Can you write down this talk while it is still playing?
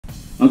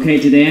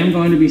Okay, today I'm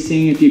going to be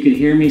seeing if you could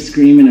hear me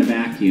scream in a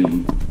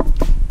vacuum.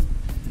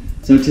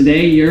 So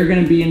today you're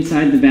going to be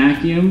inside the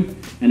vacuum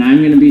and I'm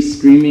going to be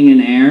screaming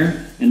in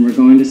air and we're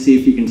going to see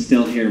if you can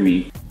still hear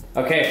me.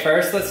 Okay,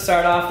 first let's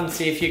start off and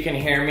see if you can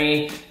hear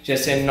me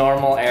just in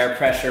normal air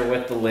pressure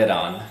with the lid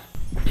on.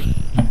 Okay,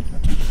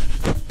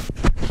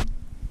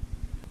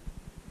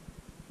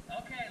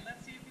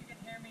 let's see if you can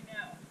hear me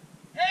now.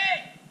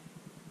 Hey!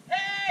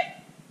 Hey!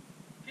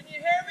 Can you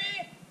hear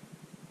me?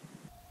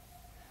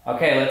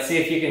 Okay, let's see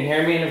if you can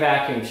hear me in a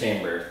vacuum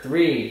chamber.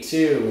 3,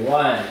 2,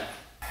 1.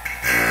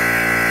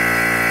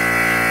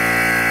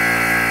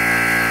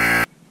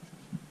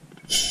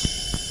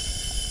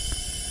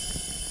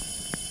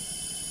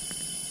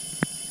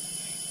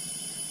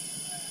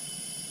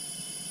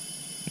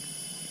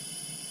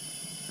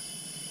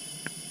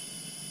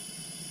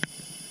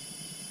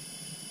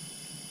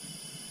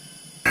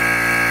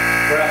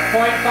 We're at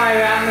 0.5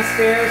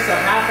 atmosphere, so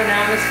half an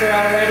atmosphere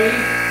already.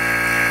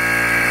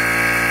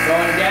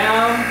 Going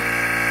down.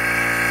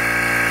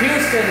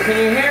 Houston, can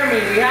you hear me?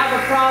 We have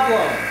a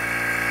problem.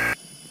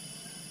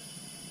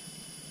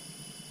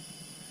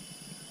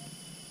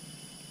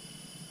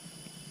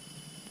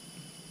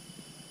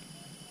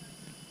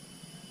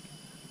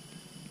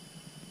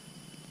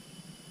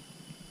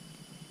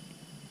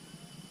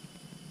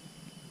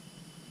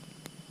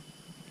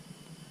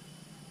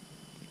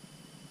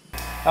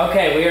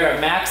 Okay, we are at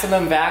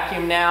maximum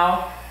vacuum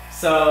now,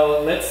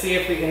 so let's see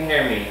if we can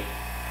hear me.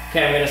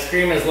 Okay, I'm going to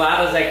scream as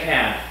loud as I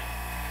can.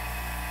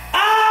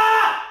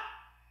 Ah!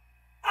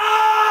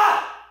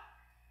 Ah!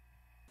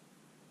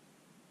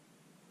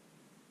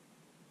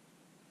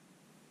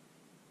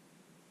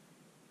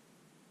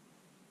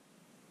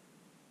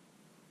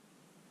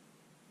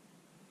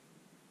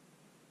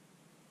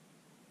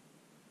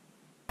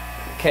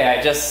 Okay,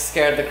 I just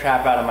scared the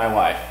crap out of my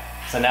wife,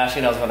 so now she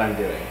knows what I'm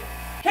doing.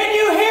 Can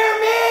you hear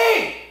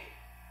me?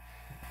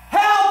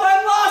 Help,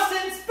 I'm lost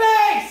in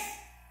space!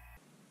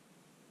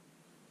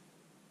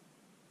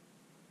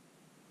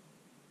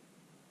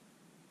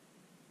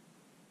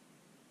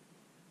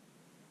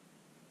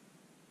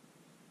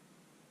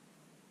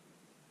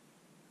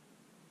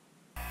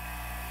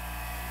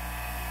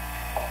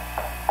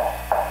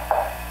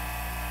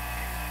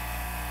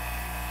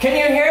 Can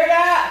you hear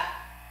that?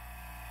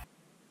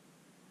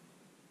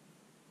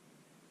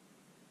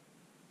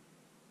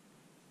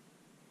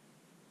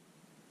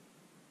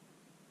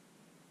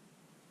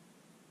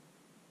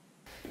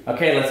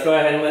 Okay, let's go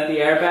ahead and let the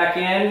air back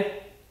in.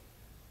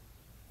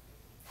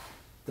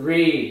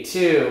 3,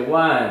 2,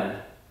 1.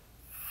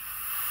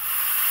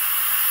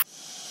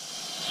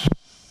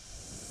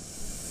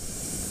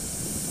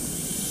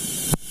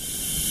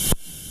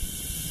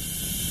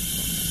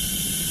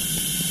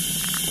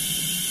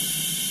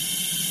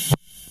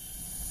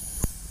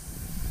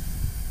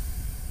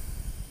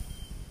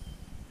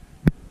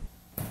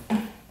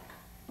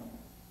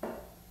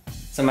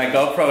 So my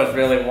GoPro is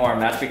really warm.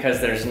 That's because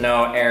there's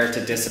no air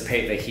to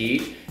dissipate the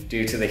heat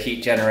due to the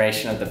heat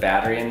generation of the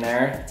battery in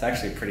there. It's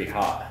actually pretty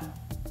hot.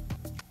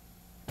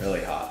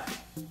 Really hot.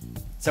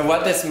 So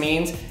what this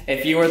means,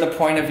 if you were the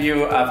point of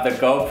view of the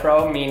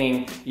GoPro,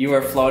 meaning you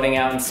were floating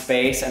out in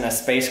space and a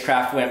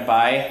spacecraft went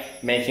by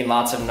making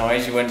lots of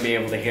noise, you wouldn't be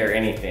able to hear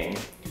anything.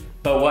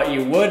 But what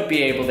you would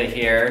be able to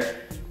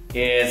hear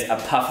is a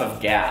puff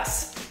of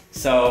gas.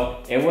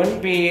 So it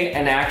wouldn't be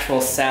an actual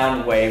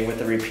sound wave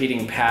with a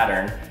repeating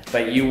pattern,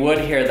 but you would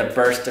hear the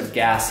burst of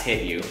gas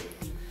hit you.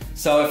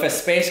 So if a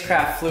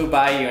spacecraft flew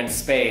by you in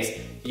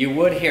space, you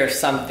would hear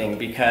something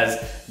because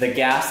the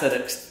gas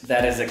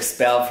that is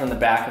expelled from the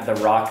back of the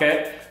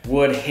rocket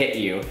would hit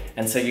you.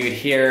 And so you'd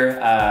hear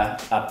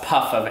a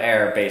puff of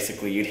air,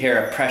 basically. You'd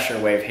hear a pressure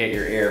wave hit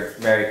your ear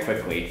very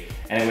quickly.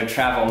 And it would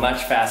travel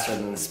much faster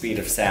than the speed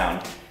of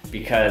sound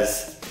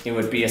because it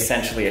would be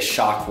essentially a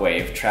shock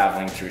wave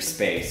traveling through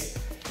space.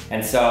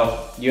 And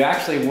so you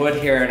actually would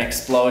hear an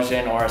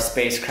explosion or a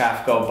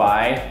spacecraft go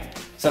by.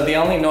 So the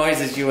only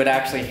noises you would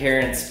actually hear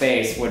in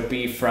space would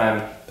be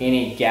from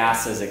any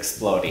gases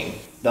exploding.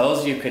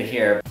 Those you could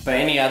hear, but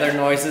any other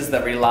noises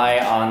that rely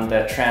on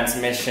the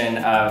transmission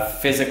of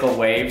physical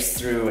waves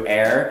through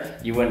air,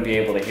 you wouldn't be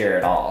able to hear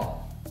at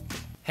all.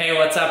 Hey,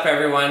 what's up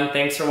everyone?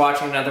 Thanks for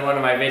watching another one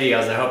of my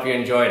videos. I hope you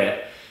enjoyed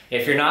it.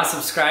 If you're not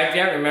subscribed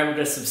yet, remember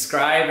to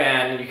subscribe,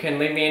 and you can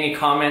leave me any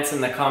comments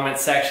in the comment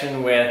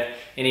section with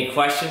any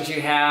questions you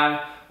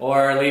have,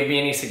 or leave me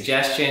any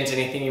suggestions,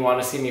 anything you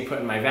want to see me put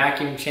in my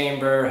vacuum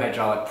chamber,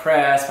 hydraulic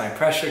press, my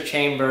pressure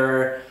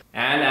chamber.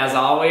 And as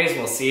always,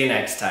 we'll see you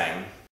next time.